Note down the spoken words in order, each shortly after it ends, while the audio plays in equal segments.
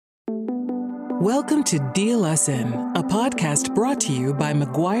Welcome to Deal Us In, a podcast brought to you by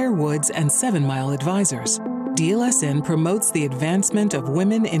McGuire Woods and 7 Mile Advisors. Deal Us In promotes the advancement of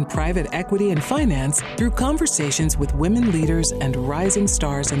women in private equity and finance through conversations with women leaders and rising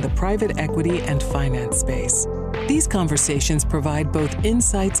stars in the private equity and finance space. These conversations provide both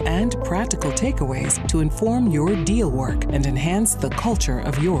insights and practical takeaways to inform your deal work and enhance the culture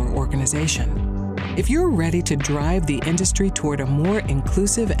of your organization. If you're ready to drive the industry toward a more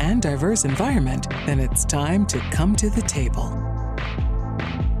inclusive and diverse environment, then it's time to come to the table.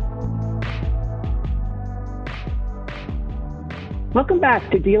 Welcome back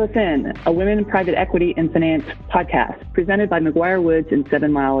to Deal Us In, a women in private equity and finance podcast presented by McGuire Woods and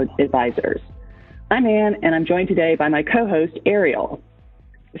 7 Mile Advisors. I'm Ann, and I'm joined today by my co-host, Ariel.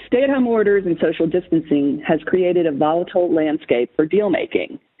 Stay-at-home orders and social distancing has created a volatile landscape for deal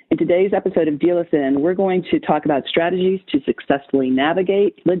making. In today's episode of Deal Us In, we're going to talk about strategies to successfully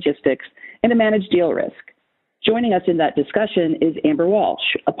navigate logistics and to manage deal risk. Joining us in that discussion is Amber Walsh,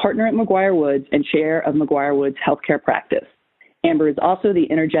 a partner at McGuire Woods and chair of McGuire Woods Healthcare Practice. Amber is also the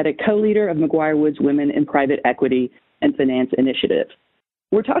energetic co-leader of McGuire Woods Women in Private Equity and Finance Initiative.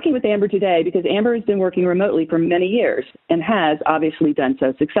 We're talking with Amber today because Amber has been working remotely for many years and has obviously done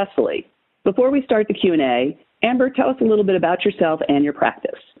so successfully. Before we start the Q&A, Amber, tell us a little bit about yourself and your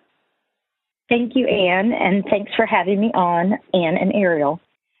practice. Thank you, Ann, and thanks for having me on, Ann and Ariel.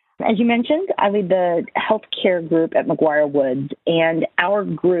 As you mentioned, I lead the healthcare group at McGuire Woods, and our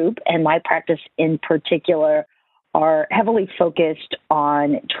group and my practice in particular are heavily focused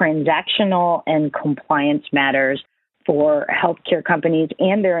on transactional and compliance matters for healthcare companies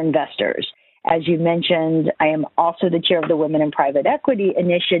and their investors. As you mentioned, I am also the chair of the Women in Private Equity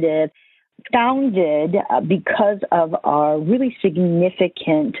Initiative, founded because of our really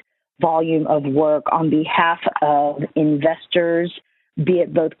significant volume of work on behalf of investors, be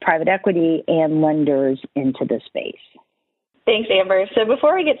it both private equity and lenders into the space. Thanks, Amber. So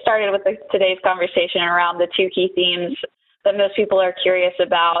before we get started with today's conversation around the two key themes that most people are curious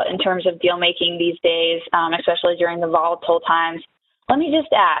about in terms of deal making these days, especially during the volatile times, let me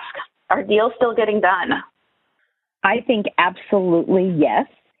just ask, are deals still getting done? I think absolutely yes.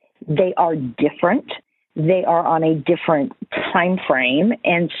 They are different. They are on a different time frame,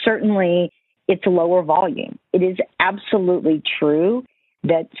 and certainly it's a lower volume. It is absolutely true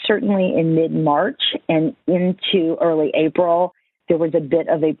that certainly in mid-March and into early April, there was a bit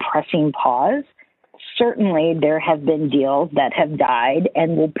of a pressing pause. Certainly there have been deals that have died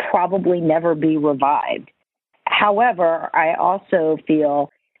and will probably never be revived. However, I also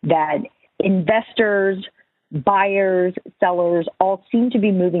feel that investors, buyers, sellers all seem to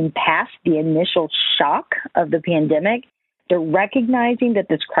be moving past the initial shock of the pandemic. They're recognizing that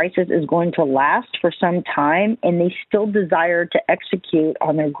this crisis is going to last for some time, and they still desire to execute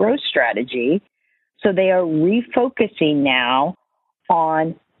on their growth strategy. So they are refocusing now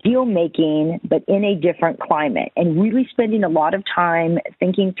on deal making, but in a different climate, and really spending a lot of time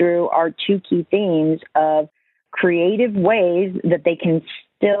thinking through our two key themes of creative ways that they can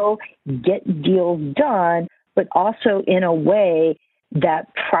still get deals done, but also in a way that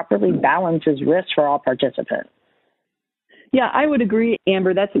properly balances risk for all participants. Yeah, I would agree,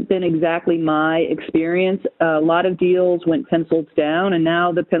 Amber. That's been exactly my experience. A lot of deals went pencils down, and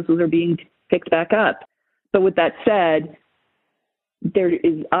now the pencils are being picked back up. But with that said, there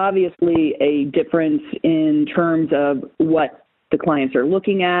is obviously a difference in terms of what the clients are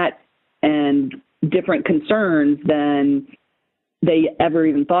looking at and different concerns than they ever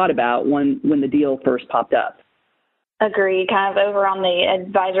even thought about when the deal first popped up. Agreed. Kind of over on the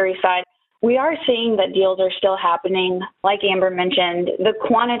advisory side, we are seeing that deals are still happening. Like Amber mentioned, the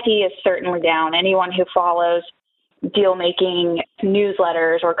quantity is certainly down. Anyone who follows deal making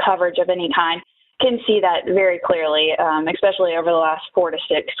newsletters or coverage of any kind can see that very clearly, especially over the last 4 to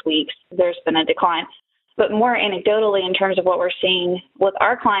 6 weeks. There's been a decline. But more anecdotally, in terms of what we're seeing with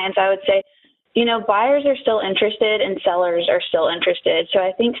our clients, I would say, buyers are still interested and sellers are still interested. So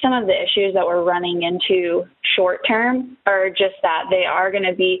I think some of the issues that we're running into short term are just that they are going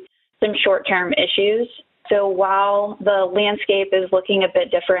to be some short term issues. So while the landscape is looking a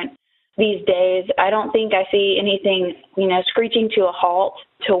bit different these days, I don't think I see anything, screeching to a halt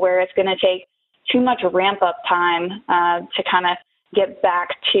to where it's going to take too much ramp up time to kind of get back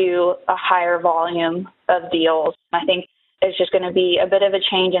to a higher volume of deals. I think it's just going to be a bit of a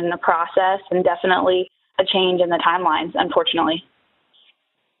change in the process and definitely a change in the timelines, unfortunately.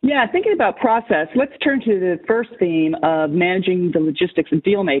 Yeah, thinking about process, let's turn to the first theme of managing the logistics of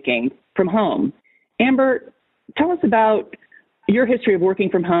deal making from home. Amber, tell us about your history of working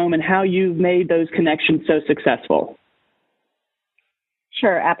from home and how you've made those connections so successful.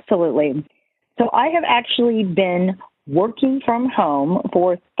 Sure, absolutely. So I have actually been working from home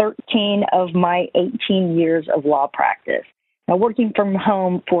for 13 of my 18 years of law practice. Now, working from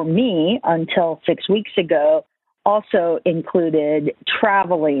home for me until 6 weeks ago also included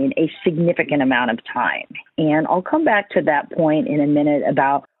traveling a significant amount of time. And I'll come back to that point in a minute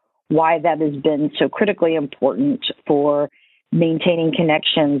about why that has been so critically important for maintaining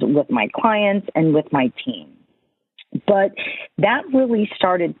connections with my clients and with my team. But that really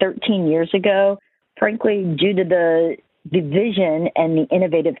started 13 years ago, frankly, due to the vision and the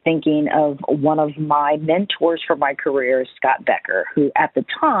innovative thinking of one of my mentors for my career, Scott Becker, who at the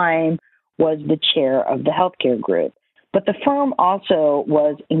time was the chair of the healthcare group. But the firm also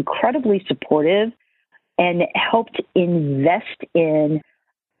was incredibly supportive and helped invest in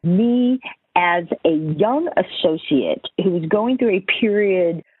me as a young associate who was going through a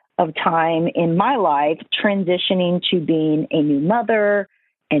period of time in my life transitioning to being a new mother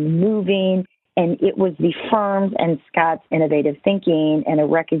and moving. And it was the firm's and Scott's innovative thinking and a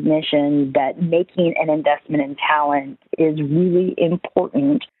recognition that making an investment in talent is really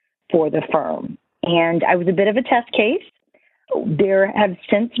important for the firm. And I was a bit of a test case. There have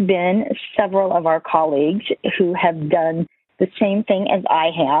since been several of our colleagues who have done the same thing as I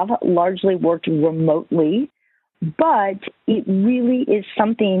have, largely worked remotely. But it really is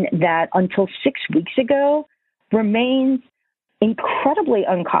something that until 6 weeks ago remains incredibly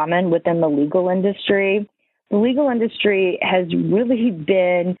uncommon within the legal industry. The legal industry has really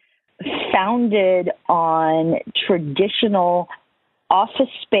been founded on traditional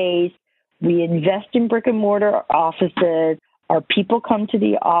office space. We invest in brick and mortar offices. Our people come to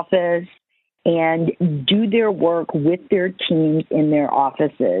the office and do their work with their teams in their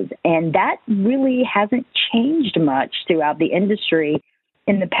offices. And that really hasn't changed much throughout the industry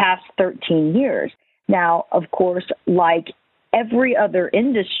in the past 13 years. Now, of course, like every other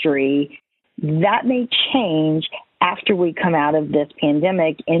industry, that may change after we come out of this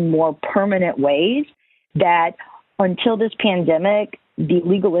pandemic in more permanent ways that until this pandemic, the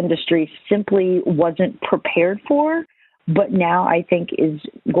legal industry simply wasn't prepared for, but now I think is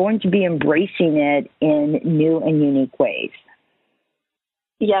going to be embracing it in new and unique ways.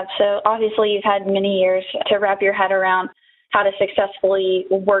 Yeah, so obviously you've had many years to wrap your head around how to successfully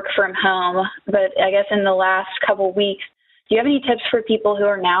work from home, but I guess in the last couple of weeks, do you have any tips for people who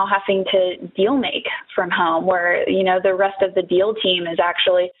are now having to deal make from home where, you know, the rest of the deal team is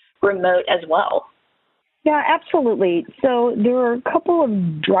actually remote as well? Yeah, absolutely. So there are a couple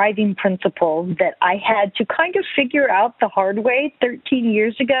of driving principles that I had to kind of figure out the hard way 13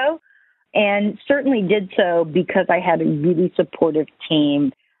 years ago, and certainly did so because I had a really supportive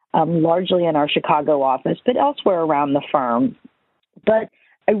team, largely in our Chicago office, but elsewhere around the firm. But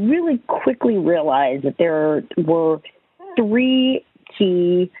I really quickly realized that there were three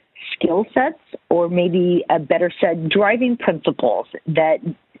key skill sets, or maybe a better said, driving principles that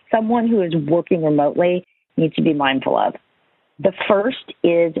someone who is working remotely needs to be mindful of. The first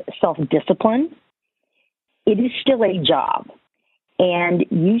is self-discipline. It is still a job, and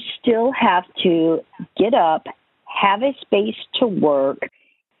you still have to get up, have a space to work,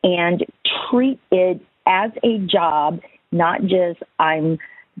 and treat it as a job, not just I'm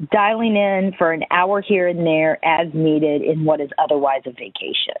dialing in for an hour here and there as needed in what is otherwise a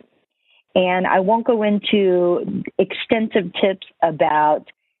vacation. And I won't go into extensive tips about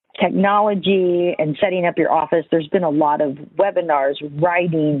technology and setting up your office. There's been a lot of webinars,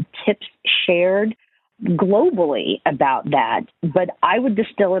 writing, tips shared globally about that. But I would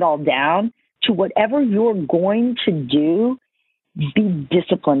distill it all down to whatever you're going to do, be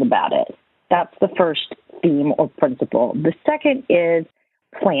disciplined about it. That's the first theme or principle. The second is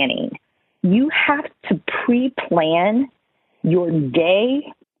planning. You have to pre-plan your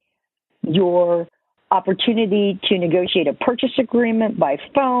day, your opportunity to negotiate a purchase agreement by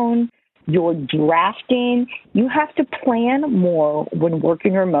phone, your drafting. You have to plan more when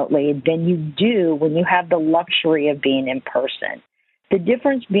working remotely than you do when you have the luxury of being in person. The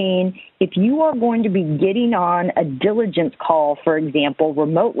difference being, if you are going to be getting on a diligence call, for example,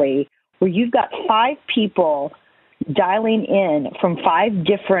 remotely, where you've got 5 people dialing in from 5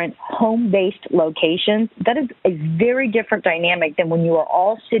 different home-based locations, that is a very different dynamic than when you are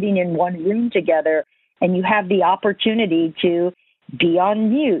all sitting in one room together and you have the opportunity to be on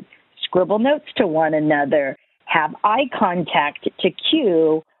mute, scribble notes to one another, have eye contact to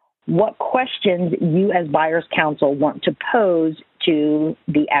cue what questions you as buyer's counsel want to pose to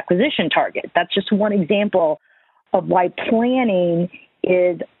the acquisition target. That's just one example of why planning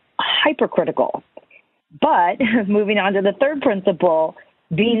is hypercritical. But moving on to the third principle,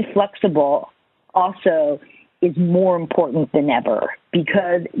 being flexible also is more important than ever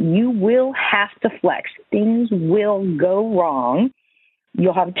because you will have to flex. Things will go wrong.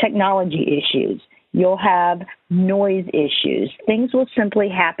 You'll have technology issues. You'll have noise issues. Things will simply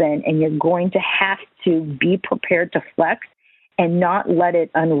happen, and you're going to have to be prepared to flex and not let it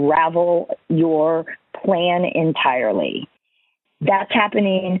unravel your plan entirely. That's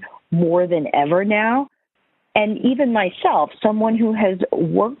happening more than ever now. And even myself, someone who has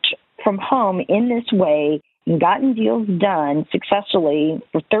worked from home in this way and gotten deals done successfully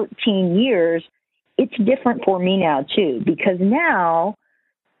for 13 years, it's different for me now too, because now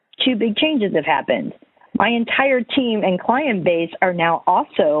two big changes have happened. My entire team and client base are now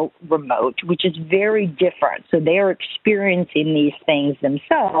also remote, which is very different. So they are experiencing these things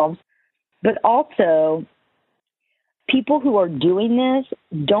themselves, but also people who are doing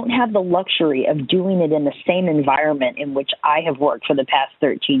this don't have the luxury of doing it in the same environment in which I have worked for the past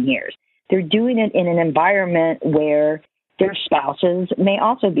 13 years. They're doing it in an environment where their spouses may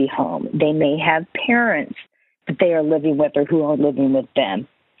also be home. They may have parents that they are living with or who are living with them,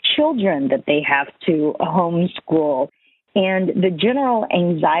 children that they have to homeschool, and the general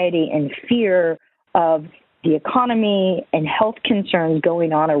anxiety and fear of the economy and health concerns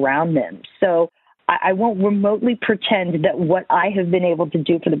going on around them. So I won't remotely pretend that what I have been able to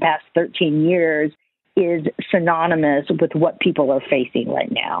do for the past 13 years is synonymous with what people are facing right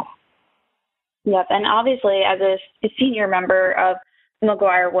now. Yep, and obviously as a senior member of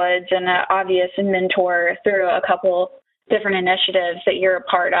McGuire Woods and an obvious mentor through a couple different initiatives that you're a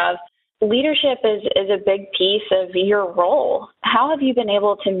part of, leadership is a big piece of your role. How have you been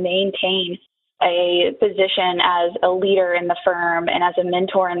able to maintain a position as a leader in the firm and as a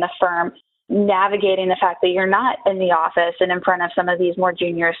mentor in the firm, navigating the fact that you're not in the office and in front of some of these more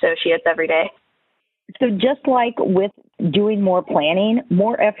junior associates every day? So just like with doing more planning,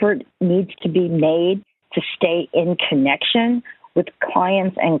 more effort needs to be made to stay in connection with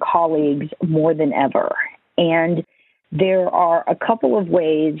clients and colleagues more than ever. And there are a couple of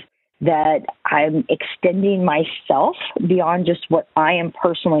ways that I'm extending myself beyond just what I am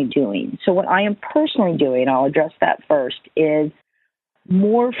personally doing. So what I am personally doing, I'll address that first, is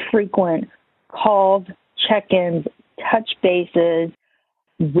more frequent calls, check-ins, touch bases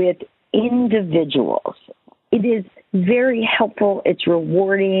with individuals. It is very helpful. It's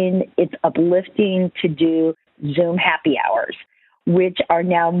rewarding. It's uplifting to do Zoom happy hours, which are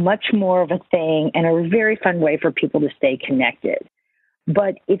now much more of a thing and are a very fun way for people to stay connected.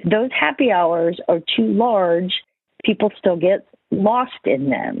 But if those happy hours are too large, people still get lost in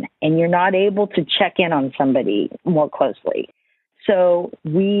them, and you're not able to check in on somebody more closely. So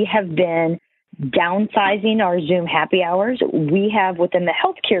we have been downsizing our Zoom happy hours. We have, within the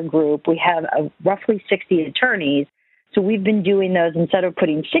healthcare group, we have roughly 60 attorneys. So we've been doing those, instead of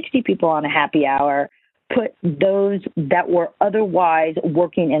putting 60 people on a happy hour, put those that were otherwise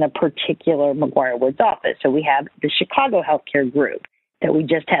working in a particular McGuire Woods office. So we have the Chicago healthcare group that we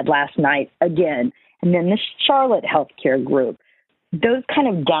just had last night again, and then the Charlotte healthcare group. Those kind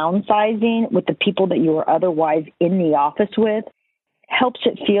of downsizing with the people that you were otherwise in the office with helps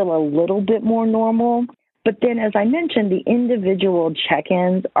it feel a little bit more normal. But then, as I mentioned, the individual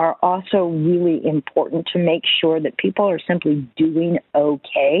check-ins are also really important to make sure that people are simply doing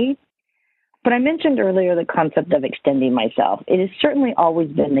okay. But I mentioned earlier the concept of extending myself. It has certainly always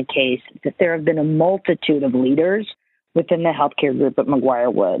been the case that there have been a multitude of leaders within the healthcare group at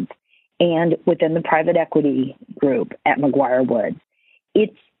McGuire Woods and within the private equity group at McGuire Woods.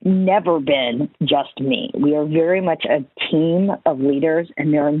 It's never been just me. We are very much a team of leaders,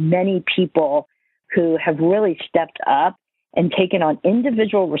 and there are many people who have really stepped up and taken on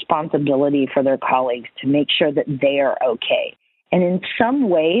individual responsibility for their colleagues to make sure that they are okay. And in some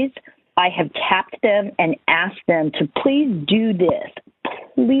ways, I have tapped them and asked them to please do this.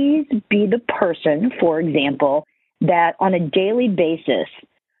 Please be the person, for example, that on a daily basis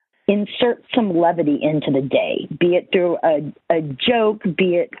insert some levity into the day, be it through a joke,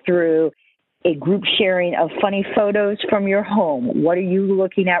 be it through a group sharing of funny photos from your home. What are you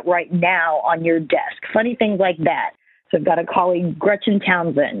looking at right now on your desk? Funny things like that. So I've got a colleague, Gretchen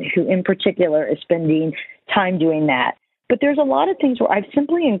Townsend, who in particular is spending time doing that. But there's a lot of things where I've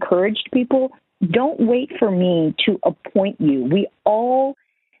simply encouraged people, don't wait for me to appoint you. We all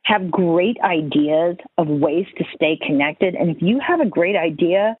have great ideas of ways to stay connected. And if you have a great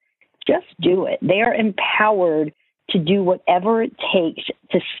idea, just do it. They are empowered to do whatever it takes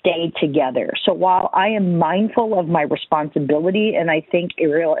to stay together. So while I am mindful of my responsibility, and I think,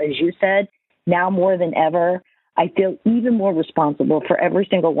 Ariel, as you said, now more than ever, I feel even more responsible for every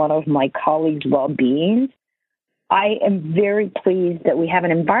single one of my colleagues' well-being, I am very pleased that we have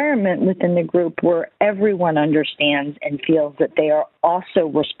an environment within the group where everyone understands and feels that they are also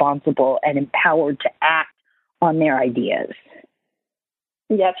responsible and empowered to act on their ideas.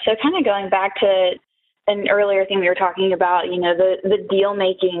 Yep. So kind of going back to an earlier thing we were talking about, the deal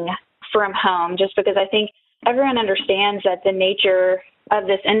making from home, just because I think everyone understands that the nature of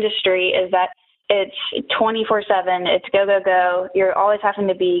this industry is that it's 24/7, it's go, go, go. You're always having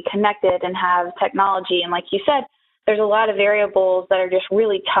to be connected and have technology. And like you said, there's a lot of variables that are just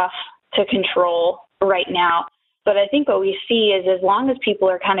really tough to control right now. But I think what we see is as long as people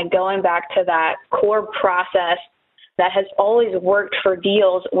are kind of going back to that core process that has always worked for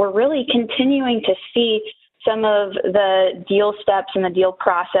deals, we're really continuing to see some of the deal steps and the deal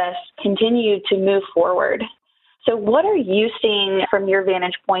process continue to move forward. So what are you seeing from your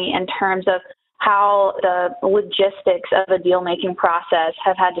vantage point in terms of how the logistics of the deal-making process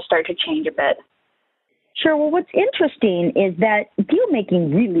have had to start to change a bit? Sure. Well, what's interesting is that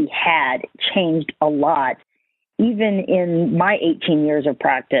deal-making really had changed a lot, even in my 18 years of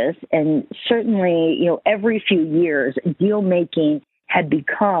practice. And certainly, every few years, deal-making had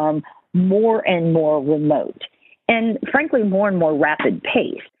become more and more remote and, frankly, more and more rapid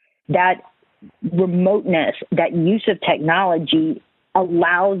pace. That remoteness, that use of technology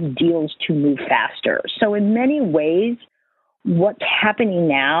allows deals to move faster. So in many ways, what's happening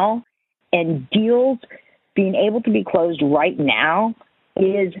now and deals being able to be closed right now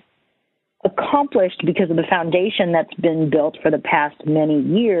is accomplished because of the foundation that's been built for the past many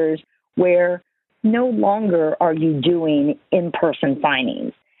years, where no longer are you doing in-person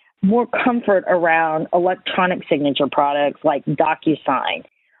signings. More comfort around electronic signature products like DocuSign.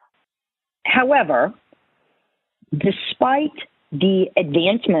 However, despite the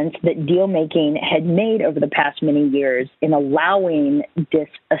advancements that deal-making had made over the past many years in allowing this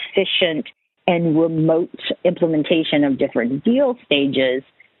efficient and remote implementation of different deal stages,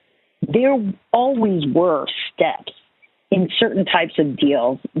 there always were steps in certain types of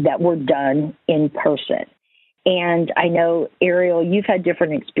deals that were done in person. And I know, Ariel, you've had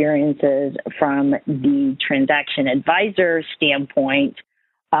different experiences from the transaction advisor standpoint,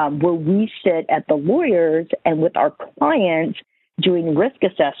 where we sit at the lawyers and with our clients doing risk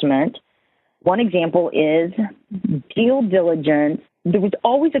assessment. One example is deal diligence. There was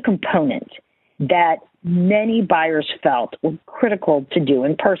always a component that many buyers felt were critical to do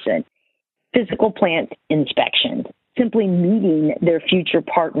in person. Physical plant inspections, simply meeting their future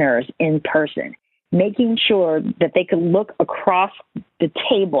partners in person, making sure that they could look across the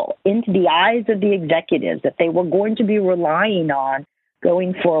table into the eyes of the executives that they were going to be relying on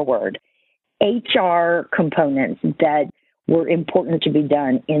going forward. HR components that were important to be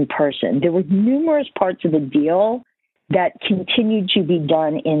done in person. There were numerous parts of the deal that continued to be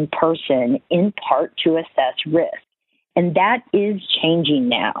done in person, in part to assess risk. And that is changing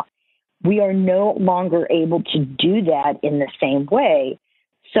now. We are no longer able to do that in the same way.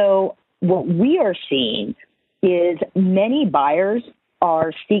 So what we are seeing is many buyers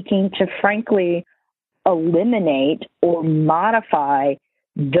are seeking to, frankly, eliminate or modify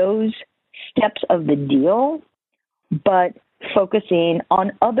those steps of the deal, but focusing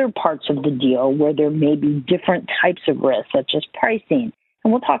on other parts of the deal where there may be different types of risks, such as pricing.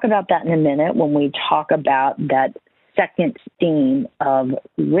 And we'll talk about that in a minute when we talk about that second theme of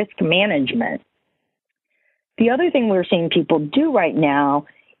risk management. The other thing we're seeing people do right now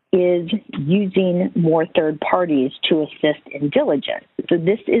is using more third parties to assist in diligence. So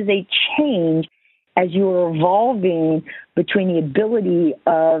this is a change as you're evolving between the ability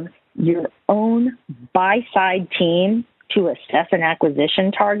of your own buy-side team to assess an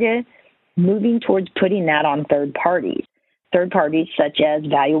acquisition target, moving towards putting that on third parties such as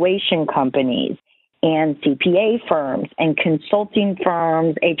valuation companies and CPA firms and consulting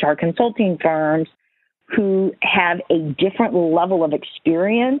firms, HR consulting firms, who have a different level of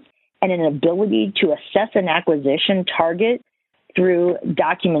experience and an ability to assess an acquisition target through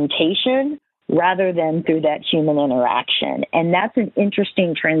documentation rather than through that human interaction. And that's an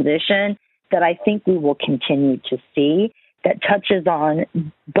interesting transition that I think we will continue to see, that touches on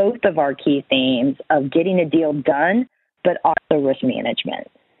both of our key themes of getting a deal done, but also risk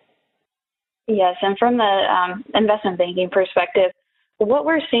management. Yes, and from the investment banking perspective, what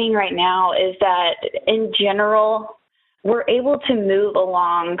we're seeing right now is that in general, we're able to move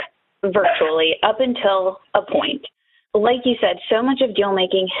along virtually up until a point. Like you said, so much of deal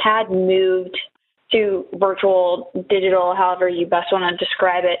making had moved to virtual, digital, however you best want to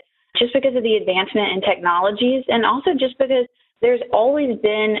describe it, just because of the advancement in technologies, and also just because there's always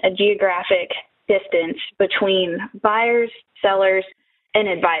been a geographic distance between buyers, sellers, and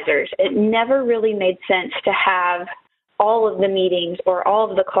advisors. It never really made sense to have all of the meetings or all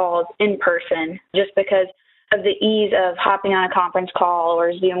of the calls in person just because of the ease of hopping on a conference call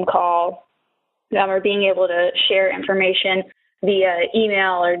or Zoom call, or being able to share information via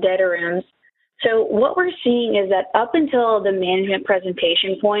email or data rooms. So what we're seeing is that up until the management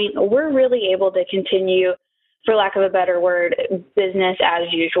presentation point, we're really able to continue, for lack of a better word, business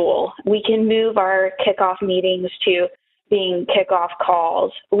as usual. We can move our kickoff meetings to being kickoff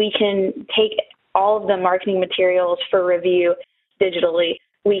calls. We can take all of the marketing materials for review digitally.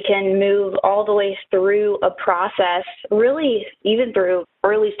 We can move all the way through a process, really even through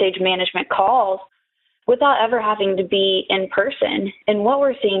early stage management calls, without ever having to be in person. And what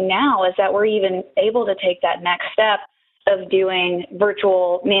we're seeing now is that we're even able to take that next step of doing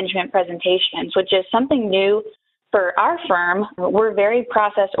virtual management presentations, which is something new for our firm. We're very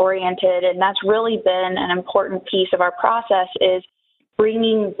process oriented, and that's really been an important piece of our process, is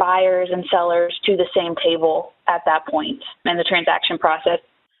bringing buyers and sellers to the same table at that point in the transaction process.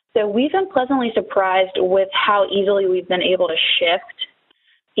 So we've been pleasantly surprised with how easily we've been able to shift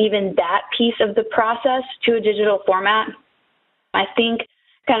even that piece of the process to a digital format. I think,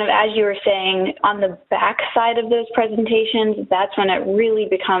 kind of as you were saying, on the back side of those presentations, that's when it really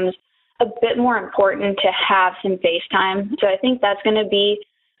becomes a bit more important to have some face time. So I think that's going to be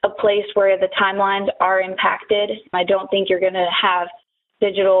a place where the timelines are impacted. I don't think you're going to have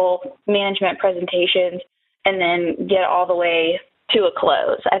digital management presentations and then get all the way to a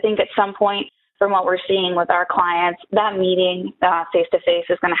close. I think at some point, from what we're seeing with our clients, that meeting face-to-face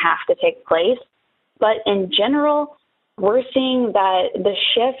is going to have to take place. But in general, we're seeing that the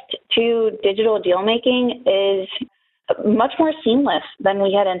shift to digital deal making is much more seamless than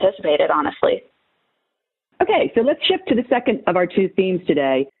we had anticipated, honestly. Okay, so let's shift to the second of our two themes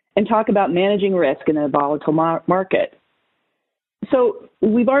today and talk about managing risk in a volatile market. So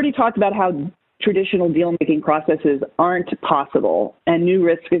we've already talked about how traditional deal-making processes aren't possible and new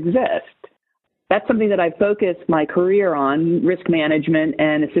risks exist. That's something that I've focused my career on, risk management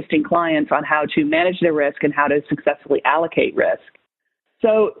and assisting clients on how to manage their risk and how to successfully allocate risk.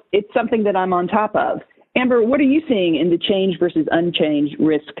 So it's something that I'm on top of. Amber, what are you seeing in the change versus unchanged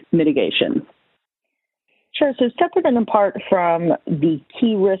risk mitigation? Sure. So separate and apart from the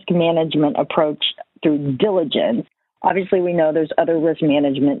key risk management approach through diligence, obviously we know there's other risk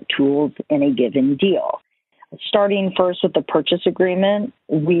management tools in a given deal. Starting first with the purchase agreement,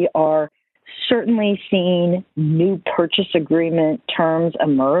 we are certainly seeing new purchase agreement terms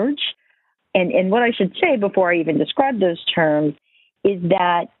emerge. And what I should say before I even describe those terms is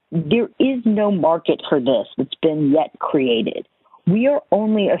that there is no market for this that's been yet created. We are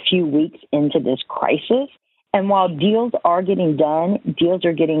only a few weeks into this crisis, and while deals are getting done, deals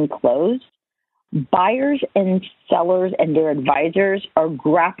are getting closed, buyers and sellers and their advisors are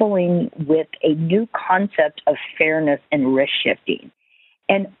grappling with a new concept of fairness and risk shifting.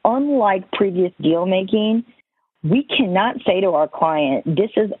 And unlike previous deal making, we cannot say to our client,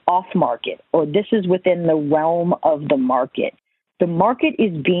 this is off market or this is within the realm of the market. The market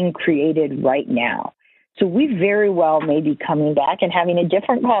is being created right now. So we very well may be coming back and having a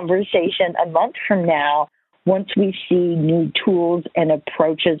different conversation a month from now once we see new tools and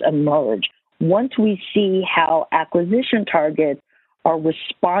approaches emerge, once we see how acquisition targets are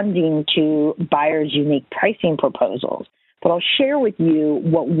responding to buyers' unique pricing proposals. But I'll share with you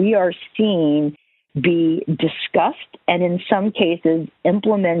what we are seeing be discussed and in some cases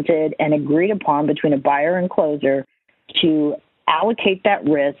implemented and agreed upon between a buyer and closer to allocate that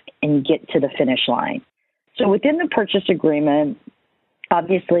risk and get to the finish line. So within the purchase agreement,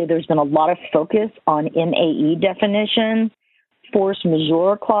 obviously there's been a lot of focus on MAE definitions, force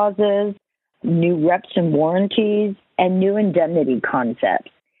majeure clauses, new reps and warranties, and new indemnity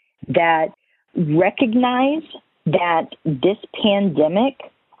concepts that recognize that this pandemic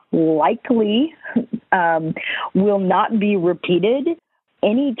likely will not be repeated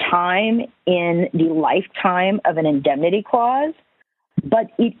any time in the lifetime of an indemnity clause, but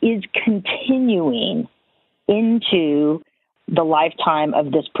it is continuing into the lifetime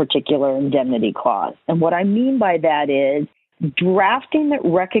of this particular indemnity clause. And what I mean by that is drafting that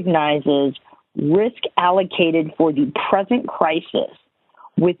recognizes risk allocated for the present crisis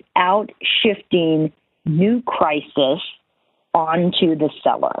without shifting new crisis onto the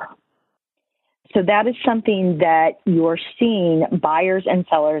seller. So that is something that you're seeing buyers and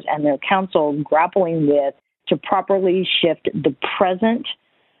sellers and their counsel grappling with to properly shift the present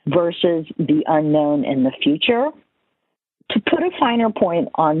versus the unknown in the future. To put a finer point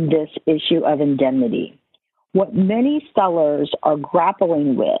on this issue of indemnity, what many sellers are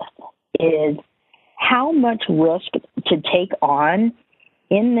grappling with is how much risk to take on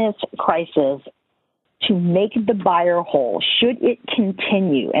in this crisis to make the buyer whole, should it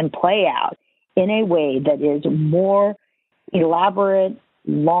continue and play out in a way that is more elaborate,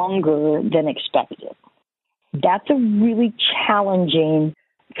 longer than expected. That's a really challenging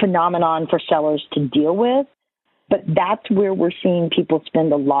phenomenon for sellers to deal with, but that's where we're seeing people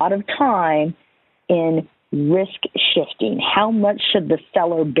spend a lot of time in risk shifting. How much should the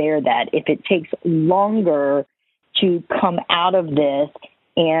seller bear that if it takes longer to come out of this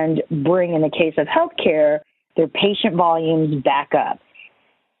and bring, in the case of healthcare, their patient volumes back up?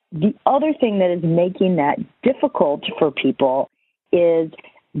 The other thing that is making that difficult for people is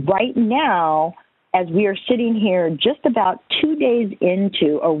right now, as we are sitting here just about 2 days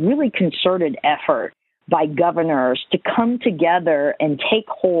into a really concerted effort by governors to come together and take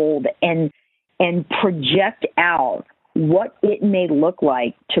hold and project out what it may look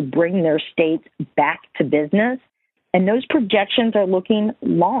like to bring their states back to business. And those projections are looking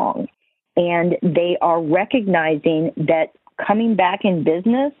long, and they are recognizing that coming back in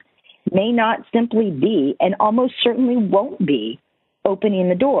business may not simply be, and almost certainly won't be, opening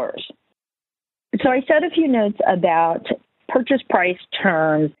the doors. So I said a few notes about purchase price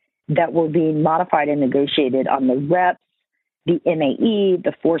terms that were being modified and negotiated on the REPs, the MAE,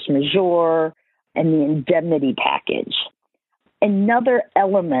 the force majeure, and the indemnity package. Another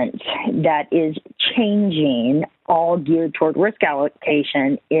element that is changing, all geared toward risk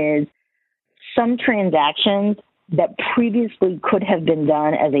allocation, is some transactions that previously could have been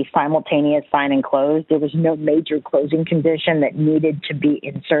done as a simultaneous sign and close. There was no major closing condition that needed to be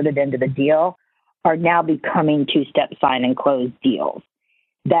inserted into the deal, are now becoming two-step sign and close deals.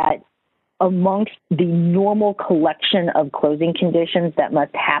 That amongst the normal collection of closing conditions that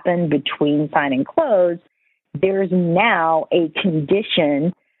must happen between sign and close, there's now a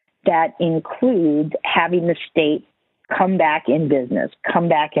condition that includes having the state come back in business, come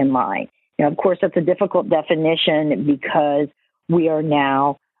back in line. Now, of course, that's a difficult definition because we are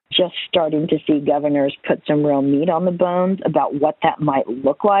now just starting to see governors put some real meat on the bones about what that might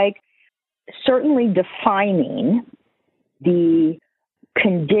look like. Certainly defining the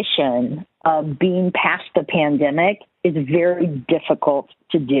condition of being past the pandemic is very difficult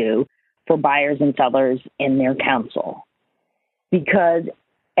to do for buyers and sellers in their counsel, because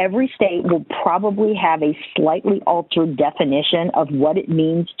every state will probably have a slightly altered definition of what it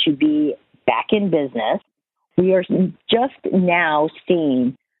means to be back in business. We are just now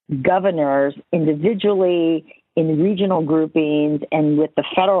seeing governors individually, in regional groupings, and with the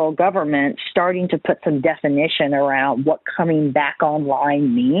federal government starting to put some definition around what coming back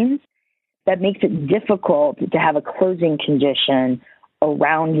online means. That makes it difficult to have a closing condition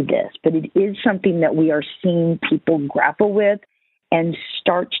around this, but it is something that we are seeing people grapple with and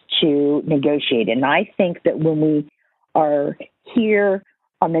start to negotiate. And I think that when we are here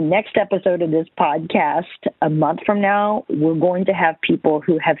on the next episode of this podcast a month from now, we're going to have people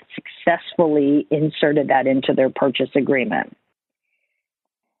who have successfully inserted that into their purchase agreement.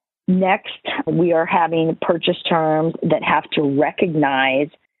 Next, we are having purchase terms that have to recognize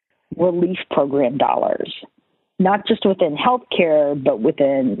relief program dollars, not just within healthcare, but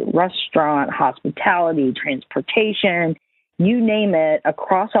within restaurant, hospitality, transportation, you name it,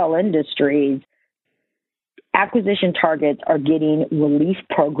 across all industries. Acquisition targets are getting relief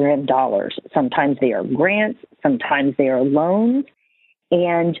program dollars. Sometimes they are grants, sometimes they are loans.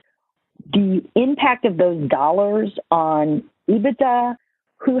 And the impact of those dollars on EBITDA,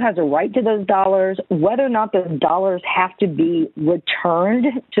 who has a right to those dollars, whether or not those dollars have to be returned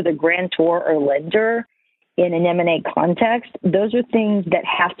to the grantor or lender in an M&A context, those are things that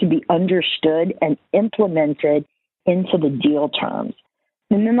have to be understood and implemented into the deal terms.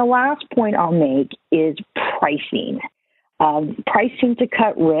 And then the last point I'll make is pricing. Pricing to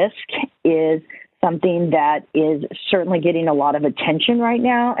cut risk is something that is certainly getting a lot of attention right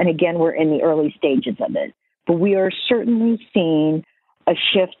now. And again, we're in the early stages of it. But we are certainly seeing a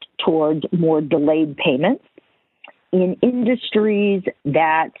shift towards more delayed payments in industries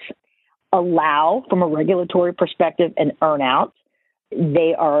that allow, from a regulatory perspective, an earn-out.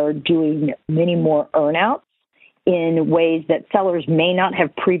 They are doing many more earn-outs in ways that sellers may not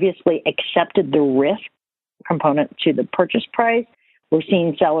have previously accepted the risk component to the purchase price. We're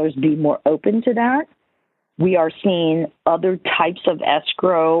seeing sellers be more open to that. We are seeing other types of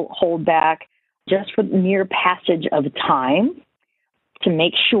escrow hold back just for the mere passage of time to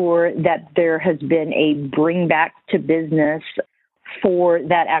make sure that there has been a bring back to business for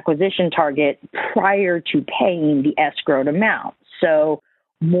that acquisition target prior to paying the escrowed amount. So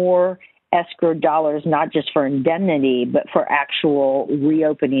more escrow dollars, not just for indemnity, but for actual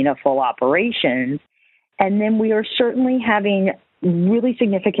reopening of full operations. And then we are certainly having really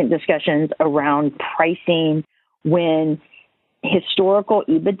significant discussions around pricing when historical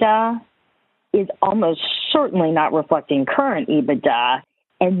EBITDA is almost certainly not reflecting current EBITDA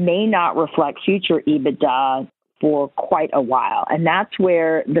and may not reflect future EBITDA for quite a while. And that's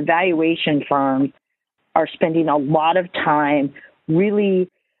where the valuation firms are spending a lot of time really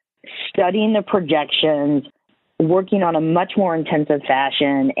studying the projections, working on a much more intensive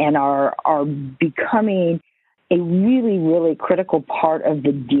fashion, and are becoming a really, really critical part of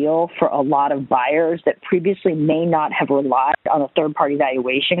the deal for a lot of buyers that previously may not have relied on a third-party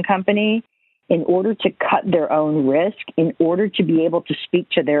valuation company in order to cut their own risk, in order to be able to speak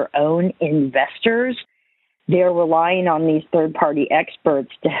to their own investors. They're relying on these third-party experts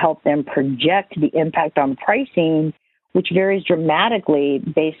to help them project the impact on pricing, which varies dramatically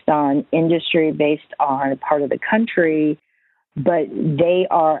based on industry, based on part of the country, but they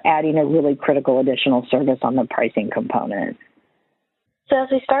are adding a really critical additional service on the pricing component. So as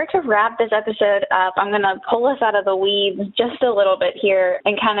we start to wrap this episode up, I'm going to pull us out of the weeds just a little bit here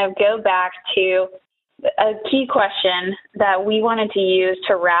and kind of go back to a key question that we wanted to use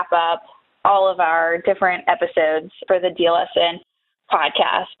to wrap up all of our different episodes for the DLSN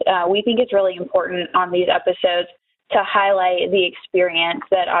podcast. We think it's really important on these episodes to highlight the experience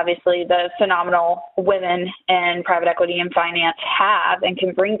that obviously the phenomenal women in private equity and finance have and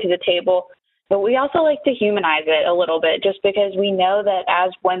can bring to the table. But we also like to humanize it a little bit, just because we know that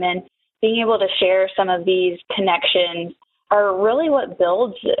as women, being able to share some of these connections are really what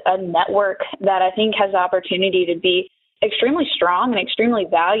builds a network that I think has the opportunity to be extremely strong and extremely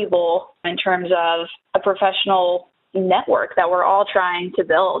valuable in terms of a professional network that we're all trying to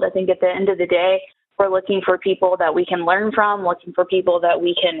build. I think at the end of the day, we're looking for people that we can learn from, looking for people that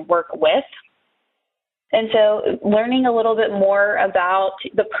we can work with. And so learning a little bit more about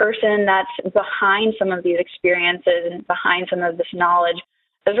the person that's behind some of these experiences and behind some of this knowledge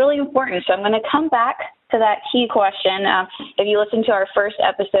is really important. So I'm going to come back to that key question. If you listened to our first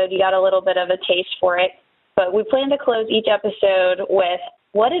episode, you got a little bit of a taste for it. But we plan to close each episode with,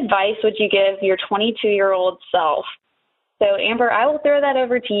 what advice would you give your 22-year-old self? So, Amber, I will throw that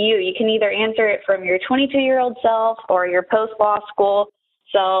over to you. You can either answer it from your 22-year-old self or your post-law school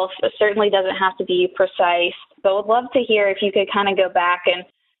self. It certainly doesn't have to be precise, but would love to hear if you could kind of go back and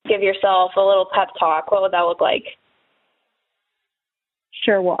give yourself a little pep talk. What would that look like?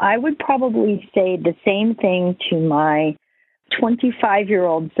 Sure. Well, I would probably say the same thing to my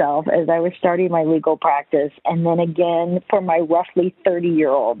 25-year-old self as I was starting my legal practice, and then again for my roughly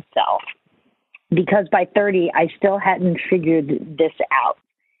 30-year-old self. Because by 30, I still hadn't figured this out.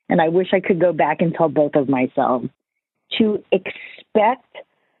 And I wish I could go back and tell both of myself to expect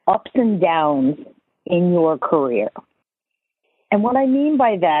ups and downs in your career. And what I mean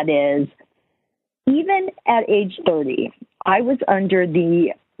by that is, even at age 30, I was under the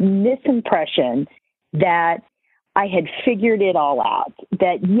misimpression that I had figured it all out.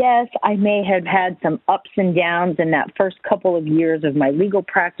 That yes, I may have had some ups and downs in that first couple of years of my legal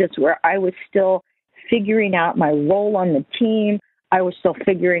practice where I was still figuring out my role on the team. I was still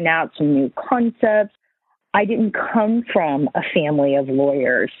figuring out some new concepts. I didn't come from a family of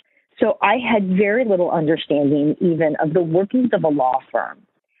lawyers, so I had very little understanding even of the workings of a law firm.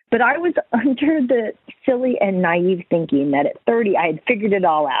 But I was under the silly and naive thinking that at 30, I had figured it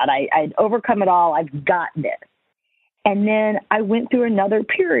all out. I'd overcome it all. I've got this. And then I went through another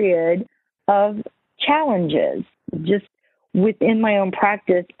period of challenges just within my own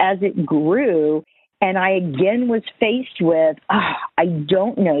practice as it grew. And I again was faced with, I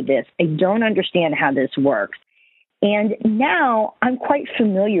don't know this. I don't understand how this works. And now I'm quite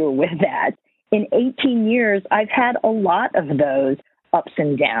familiar with that. In 18 years, I've had a lot of those ups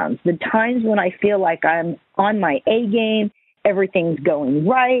and downs. The times when I feel like I'm on my A game, everything's going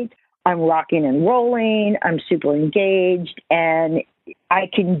right, I'm rocking and rolling, I'm super engaged, and I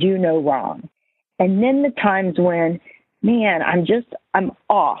can do no wrong. And then the times when, man, I'm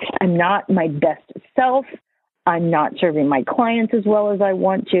off. I'm not my best self. I'm not serving my clients as well as I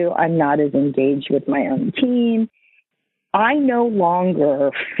want to. I'm not as engaged with my own team. I no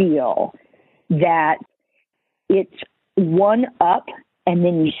longer feel that it's one up and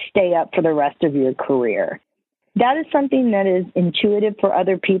then you stay up for the rest of your career. That is something that is intuitive for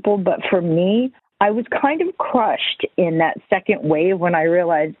other people, but for me, I was kind of crushed in that second wave when I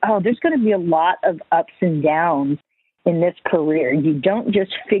realized, there's going to be a lot of ups and downs in this career. You don't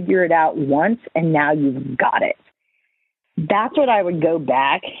just figure it out once and now you've got it. That's what I would go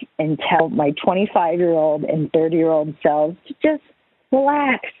back and tell my 25-year-old and 30-year-old selves to just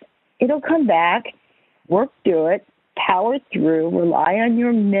relax. It'll come back, work through it, power through, rely on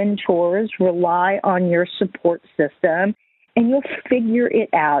your mentors, rely on your support system, and you'll figure it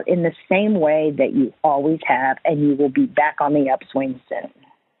out in the same way that you always have, and you will be back on the upswing soon.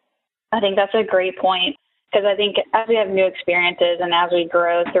 I think that's a great point, because I think as we have new experiences and as we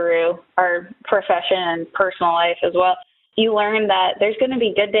grow through our profession and personal life as well, you learn that there's going to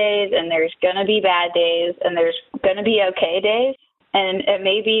be good days and there's going to be bad days and there's going to be okay days. And it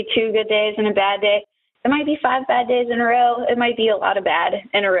may be 2 good days and a bad day. It might be 5 bad days in a row. It might be a lot of bad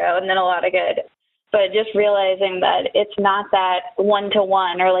in a row and then a lot of good. But just realizing that it's not that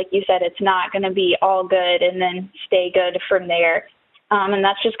one-to-one, or like you said, it's not going to be all good and then stay good from there. And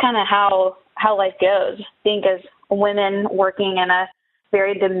that's just kind of how life goes. I think as women working in a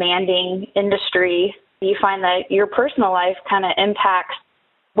very demanding industry, you find that your personal life kind of impacts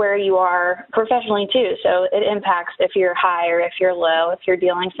where you are professionally too. So it impacts if you're high or if you're low, if you're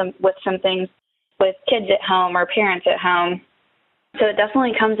dealing with some things with kids at home or parents at home. So it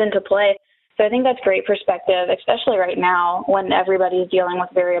definitely comes into play. So I think that's great perspective, especially right now when everybody's dealing with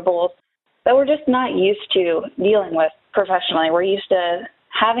variables that we're just not used to dealing with professionally. We're used to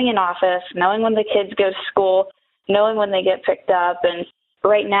having an office, knowing when the kids go to school, knowing when they get picked up. And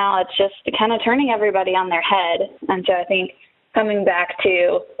right now it's just kind of turning everybody on their head. And so I think coming back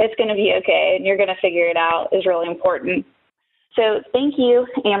to it's going to be okay and you're going to figure it out is really important. So thank you,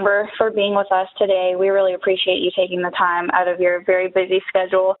 Amber, for being with us today. We really appreciate you taking the time out of your very busy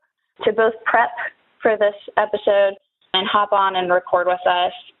schedule to both prep for this episode and hop on and record with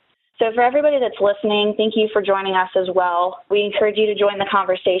us. So for everybody that's listening, thank you for joining us as well. We encourage you to join the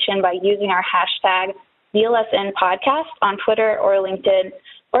conversation by using our hashtag DLSNpodcast on Twitter or LinkedIn,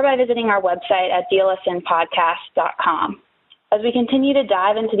 or by visiting our website at dlsnpodcast.com. As we continue to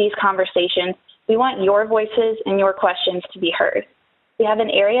dive into these conversations, we want your voices and your questions to be heard. We have an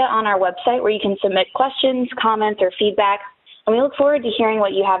area on our website where you can submit questions, comments, or feedback, and we look forward to hearing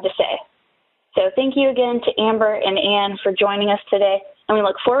what you have to say. So thank you again to Amber and Ann for joining us today, and we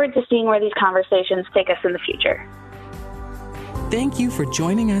look forward to seeing where these conversations take us in the future. Thank you for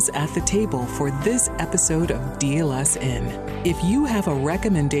joining us at the table for this episode of DLS In. If you have a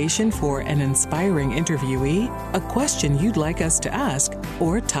recommendation for an inspiring interviewee, a question you'd like us to ask,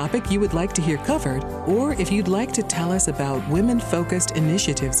 or a topic you would like to hear covered, or if you'd like to tell us about women-focused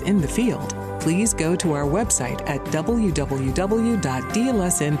initiatives in the field, please go to our website at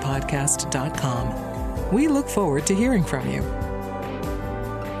www.dlsnpodcast.com. We look forward to hearing from you.